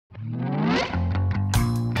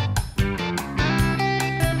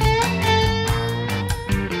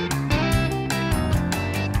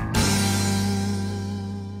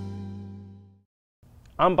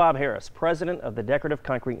I'm Bob Harris, president of the Decorative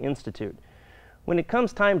Concrete Institute. When it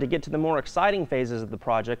comes time to get to the more exciting phases of the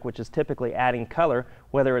project, which is typically adding color,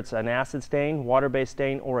 whether it's an acid stain, water-based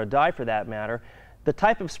stain, or a dye for that matter, the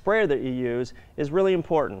type of sprayer that you use is really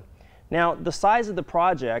important. Now, the size of the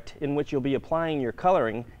project in which you'll be applying your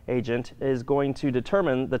coloring agent is going to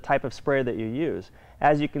determine the type of sprayer that you use.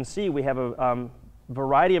 As you can see, we have a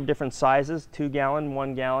variety of different sizes, 2 gallon,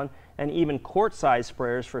 1 gallon, and even quart-size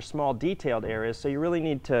sprayers for small detailed areas, so you really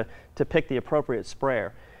need to pick the appropriate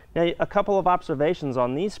sprayer. Now, a couple of observations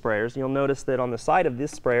on these sprayers. You'll notice that on the side of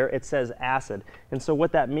this sprayer it says acid, and so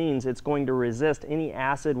what that means, it's going to resist any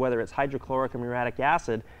acid, whether it's hydrochloric or muriatic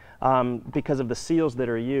acid, because of the seals that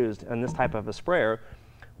are used in this type of a sprayer.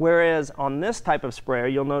 Whereas on this type of sprayer,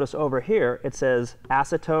 you'll notice over here it says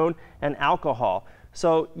acetone and alcohol.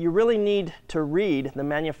 So you really need to read the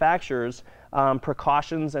manufacturer's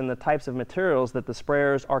precautions and the types of materials that the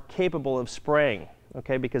sprayers are capable of spraying,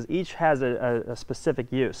 okay, because each has a specific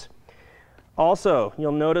use. Also,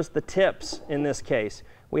 you'll notice the tips in this case.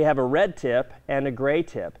 We have a red tip and a gray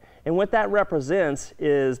tip. And what that represents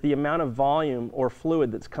is the amount of volume or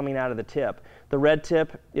fluid that's coming out of the tip. The red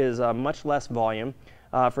tip is much less volume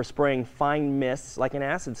for spraying fine mists like an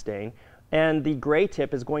acid stain. And the gray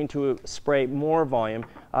tip is going to spray more volume,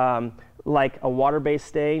 like a water-based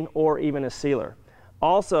stain or even a sealer.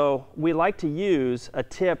 Also, we like to use a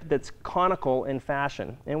tip that's conical in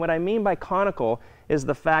fashion. And what I mean by conical is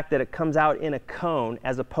the fact that it comes out in a cone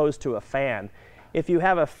as opposed to a fan. If you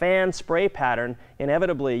have a fan spray pattern,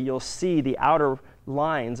 inevitably you'll see the outer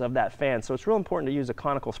lines of that fan. So it's real important to use a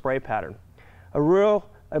conical spray pattern. A real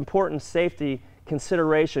important safety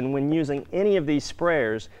consideration when using any of these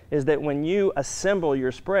sprayers is that when you assemble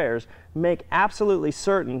your sprayers, make absolutely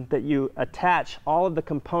certain that you attach all of the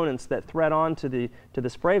components that thread on to the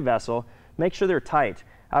spray vessel. Make sure they're tight.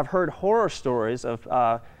 I've heard horror stories of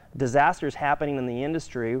disasters happening in the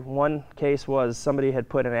industry. One case was somebody had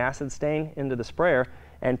put an acid stain into the sprayer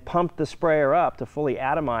and pumped the sprayer up to fully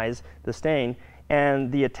atomize the stain,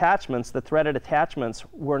 and the attachments, the threaded attachments,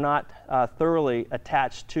 were not thoroughly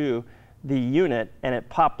attached to the unit, and it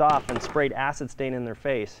popped off and sprayed acid stain in their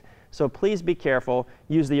face. So please be careful.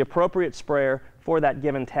 Use the appropriate sprayer for that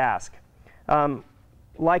given task.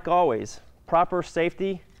 Like always, proper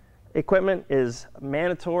safety equipment is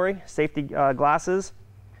mandatory. Safety glasses,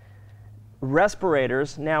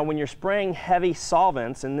 respirators. Now, when you're spraying heavy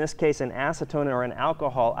solvents, in this case an acetone or an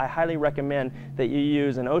alcohol, I highly recommend that you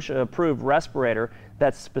use an OSHA-approved respirator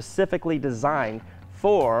that's specifically designed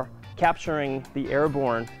for capturing the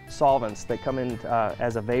airborne solvents that come in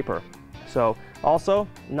as a vapor. So also,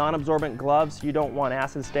 non-absorbent gloves. You don't want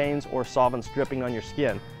acid stains or solvents dripping on your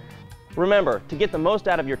skin. Remember, to get the most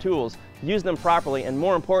out of your tools, use them properly, and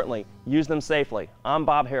more importantly, use them safely. I'm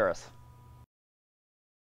Bob Harris.